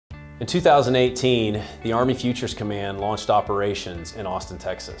In 2018, the Army Futures Command launched operations in Austin,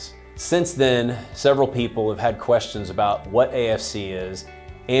 Texas. Since then, several people have had questions about what AFC is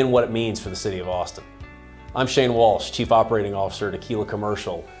and what it means for the city of Austin. I'm Shane Walsh, Chief Operating Officer at AQUILA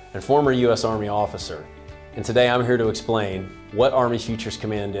Commercial and former U.S. Army officer. And today I'm here to explain what Army Futures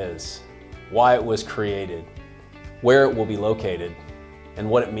Command is, why it was created, where it will be located, and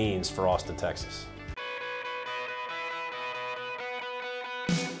what it means for Austin, Texas.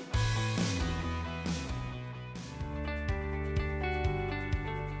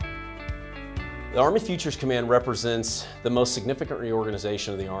 The Army Futures Command represents the most significant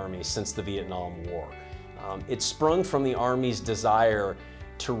reorganization of the Army since the Vietnam War. It sprung from the Army's desire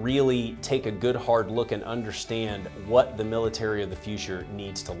to really take a good hard look and understand what the military of the future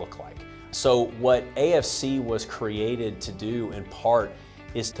needs to look like. So what AFC was created to do in part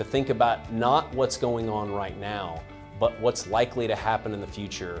is to think about not what's going on right now, but what's likely to happen in the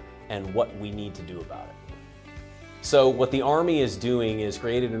future and what we need to do about it. So what the Army is doing is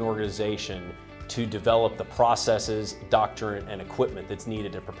created an organization to develop the processes, doctrine, and equipment that's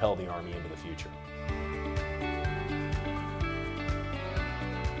needed to propel the Army into the future.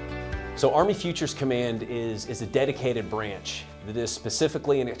 So Army Futures Command is a dedicated branch that is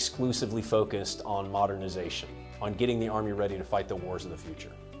specifically and exclusively focused on modernization, on getting the Army ready to fight the wars of the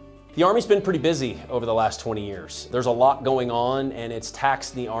future. The Army's been pretty busy over the last 20 years. There's a lot going on, and it's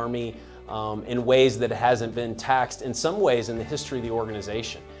taxed the Army in ways that it hasn't been taxed in some ways in the history of the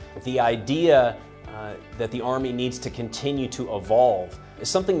organization. The idea that the Army needs to continue to evolve is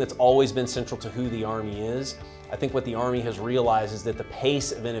something that's always been central to who the Army is. I think what the Army has realized is that the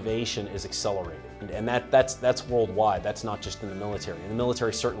pace of innovation is accelerated, and that's worldwide. That's not just in the military, and the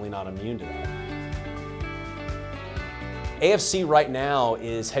military is certainly not immune to that. AFC right now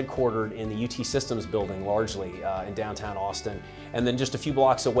is headquartered in the UT Systems building, largely in downtown Austin, and then just a few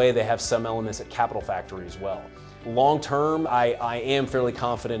blocks away they have some elements at Capital Factory as well. Long term, I am fairly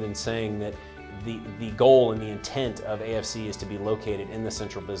confident in saying that the goal and the intent of AFC is to be located in the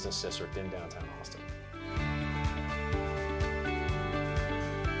central business district in downtown Austin.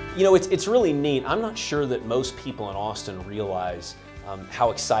 You know, it's really neat. I'm not sure that most people in Austin realize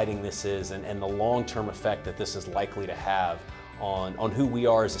how exciting this is and the long-term effect that this is likely to have on who we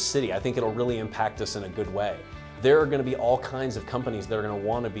are as a city. I think it'll really impact us in a good way. There are going to be all kinds of companies that are going to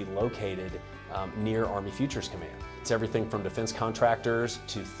want to be located near Army Futures Command. It's everything from defense contractors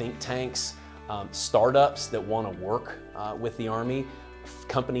to think tanks, startups that want to work with the Army,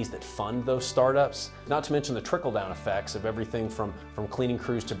 companies that fund those startups, not to mention the trickle-down effects of everything from cleaning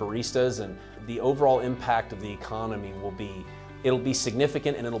crews to baristas, and the overall impact of the economy it'll be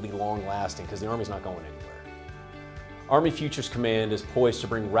significant and it'll be long-lasting because the Army's not going anywhere. Army Futures Command is poised to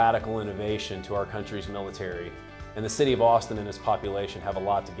bring radical innovation to our country's military, and the city of Austin and its population have a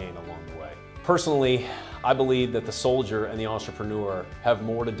lot to gain along the way. Personally, I believe that the soldier and the entrepreneur have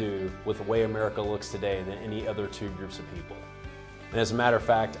more to do with the way America looks today than any other two groups of people. And as a matter of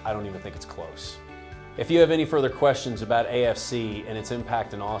fact, I don't even think it's close. If you have any further questions about AFC and its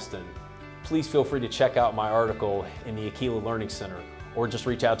impact in Austin, please feel free to check out my article in the AQUILA Learning Center or just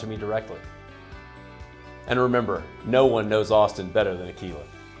reach out to me directly. And remember, no one knows Austin better than AQUILA.